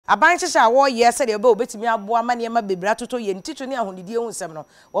aban hyehyɛ a wɔyɛ sɛ de ebe obetimi aboa ma ne ma bebra toto ye ntito ne ahonidie hu nsɛm no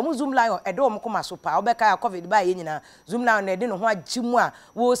wo mu Zoomlion ɛde wo koma so pa obɛka ya covid ba ye nyina Zoomlion na ɛde no ho agyimu a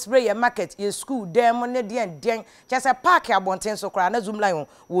wo spray ye market ye school dem ne den kyese park abonten so kora na Zoomlion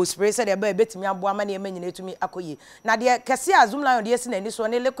wo spray sɛ de ebe betimi aboa ma ne ma nyina etumi akoye na de kɛse a Zoomlion de esi na ni so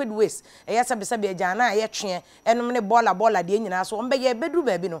ne liquid waste ɛyɛ sɛ be agya na ɛyɛ twe ɛnom ne bola de nyina so ɔmbɛ ye beduru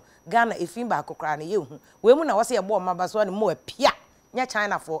ba bi no Ghana efin ba akokra na ye hu we mu na wo sɛ ye bo maba so ne mo apia nya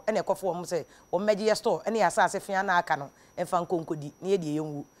China for ene ekofo mo se o meje ye store ene asase fia na aka no emfa nkonkodi na ye de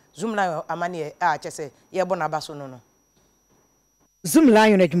yenwu Zoomlion amane a chese ye bo na baso no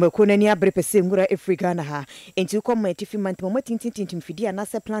Zoomlion adwumako nani abre pese ngura Africa na ha enti comment fi mantam matintintintim fidi na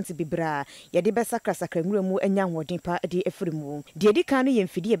se plant bibra ye de besakra sakra ngura mu anya hoden pa de afrimu de di kan no ye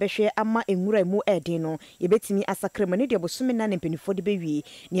mfidi ye behwe ama ngura mu eden no ye betimi asakra mane de bosome na mpanifo de bewie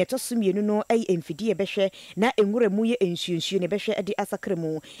ne etosomienu no ay mfidi ye behwe na ngura mu ye ensuensuo ne behwe de asakra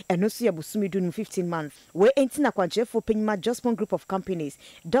mu eno so ye bosome dunu 15 months we enti na kwanchefo penyima Jospon group of companies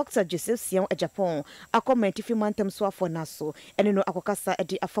Dr. Joseph Sion Japan akomment fi mantam so afo naso ene no akokasa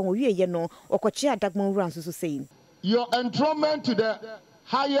edi afanwo wieye no okochi adagmon wura nso so saying your enthronement to the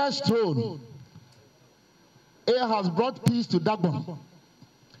highest throne has brought peace to Dagbon.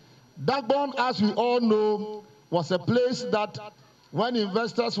 Dagbon, as we all know, was a place that when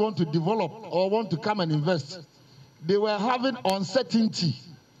investors want to develop or want to come and invest, they were having uncertainty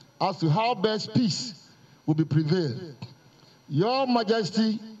as to how best peace will be prevailed. Your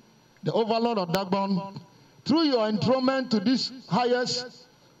Majesty, the Overlord of Dagbon, through your enthronement to this highest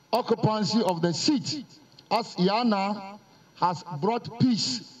occupancy of the seat, as Iana has brought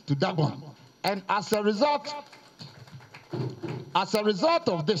peace to Dagbon. And as a result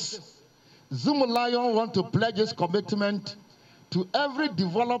of this, Zoomlion want to pledge its commitment to every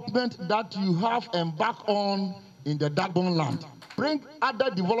development that you have embarked on in the Dagbon land. Bring other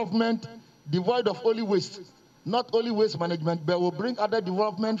development devoid of only waste. Not only waste management, but will bring other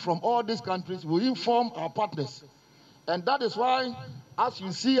development from all these countries. We inform our partners. And that is why, as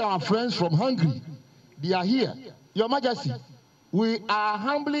you see our friends from Hungary, they are here. Your Majesty, we are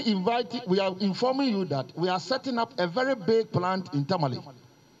humbly inviting, we are informing you that we are setting up a very big plant in Tamale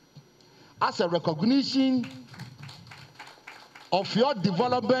as a recognition of your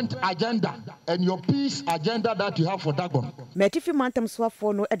development agenda and your peace agenda that you have for Dagbon. Metifi mantam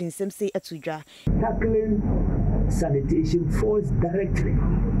swafo no edin semse atudwa. Tackling sanitation falls directly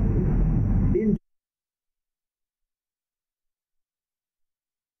in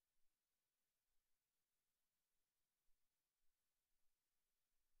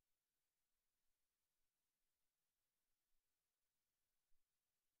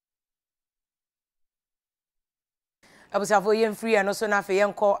abusafo yem free no so na fe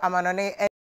yenko amanone